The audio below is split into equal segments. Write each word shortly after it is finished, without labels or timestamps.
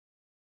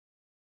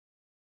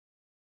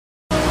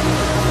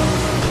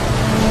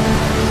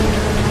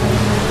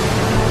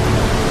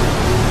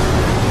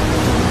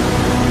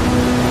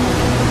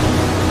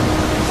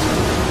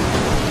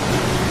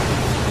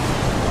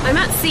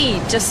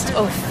just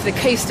off the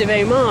coast of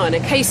Oman, a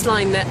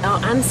coastline that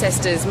our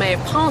ancestors may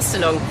have passed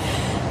along,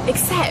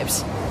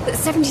 except that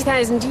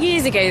 70,000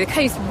 years ago the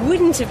coast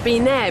wouldn't have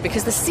been there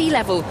because the sea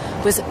level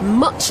was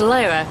much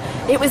lower.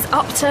 It was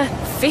up to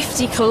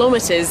 50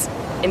 kilometres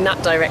in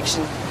that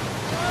direction.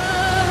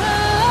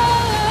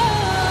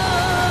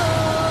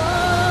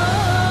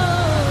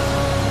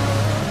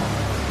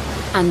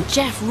 And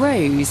Jeff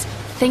Rose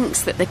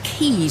thinks that the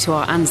key to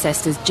our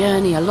ancestors'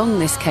 journey along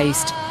this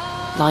coast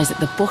lies at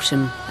the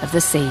bottom of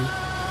the sea.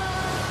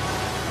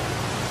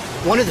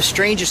 One of the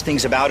strangest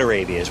things about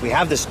Arabia is we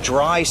have this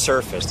dry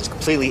surface, this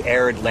completely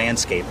arid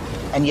landscape,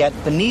 and yet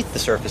beneath the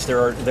surface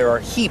there are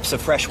heaps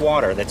of fresh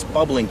water that's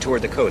bubbling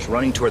toward the coast,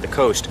 running toward the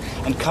coast,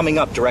 and coming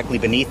up directly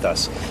beneath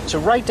us. So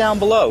right down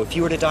below, if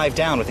you were to dive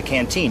down with a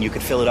canteen, you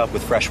could fill it up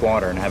with fresh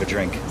water and have a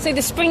drink. So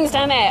the springs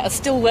down there are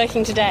still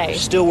working today? They're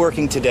still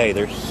working today.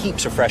 There are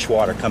heaps of fresh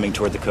water coming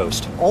toward the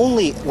coast.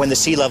 Only when the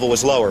sea level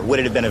was lower would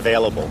it have been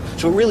available.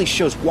 So it really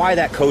shows why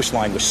that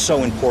coastline was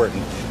so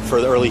important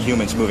for the early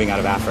humans moving out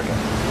of Africa.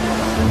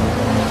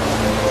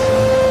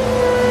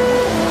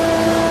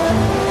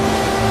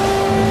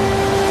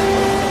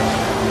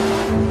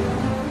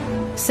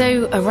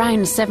 So,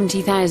 around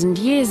 70,000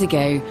 years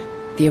ago,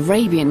 the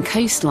Arabian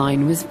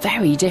coastline was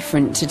very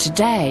different to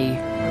today.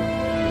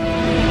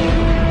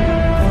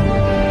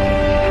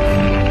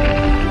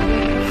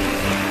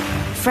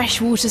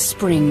 Freshwater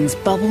springs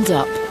bubbled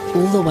up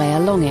all the way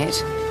along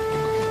it.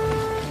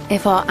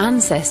 If our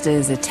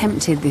ancestors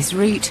attempted this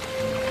route,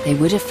 they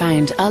would have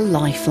found a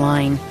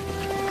lifeline,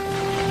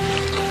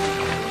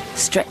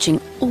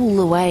 stretching all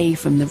the way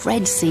from the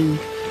Red Sea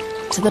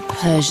to the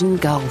Persian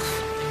Gulf.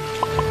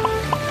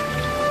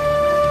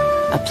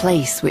 A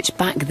place which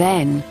back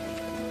then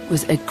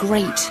was a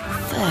great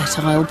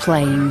fertile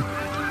plain.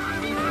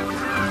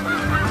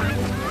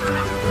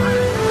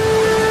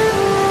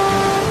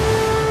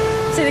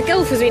 So the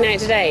Gulf as we know it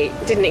today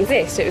didn't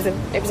exist. It was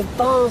a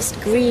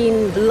vast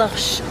green,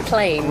 lush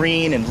plain.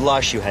 Green and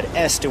lush. You had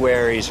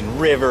estuaries and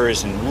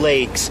rivers and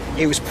lakes.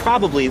 It was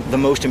probably the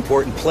most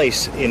important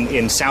place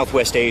in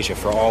Southwest Asia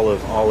for all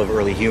of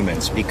early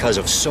humans because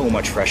of so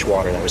much fresh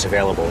water that was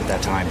available at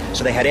that time.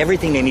 So they had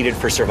everything they needed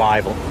for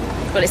survival.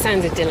 Well, it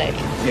sounds idyllic.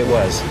 It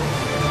was.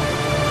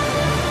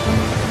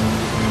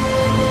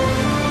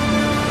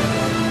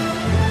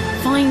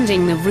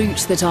 Finding the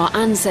route that our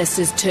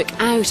ancestors took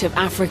out of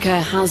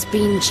Africa has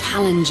been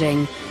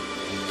challenging,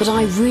 but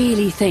I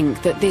really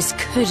think that this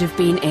could have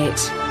been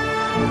it.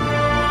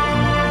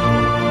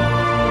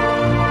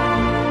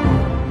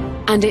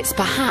 And it's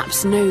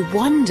perhaps no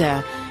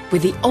wonder,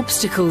 with the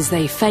obstacles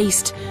they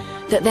faced,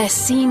 that there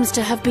seems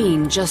to have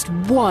been just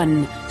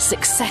one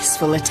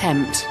successful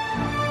attempt.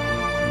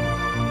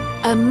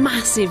 A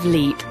massive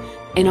leap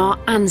in our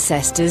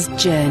ancestors'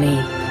 journey.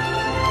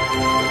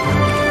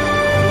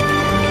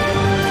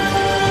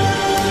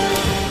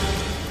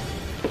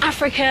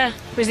 Africa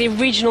was the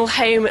original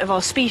home of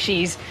our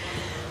species,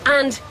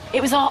 and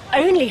it was our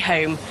only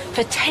home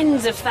for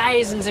tens of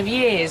thousands of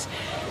years,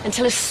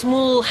 until a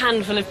small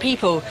handful of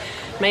people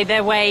made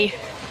their way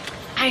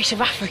out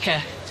of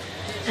Africa.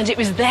 And it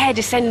was their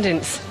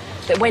descendants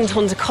that went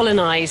on to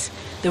colonise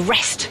the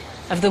rest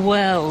of the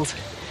world.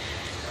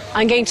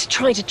 I'm going to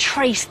try to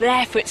trace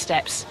their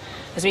footsteps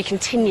as we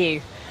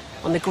continue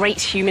on the great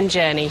human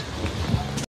journey.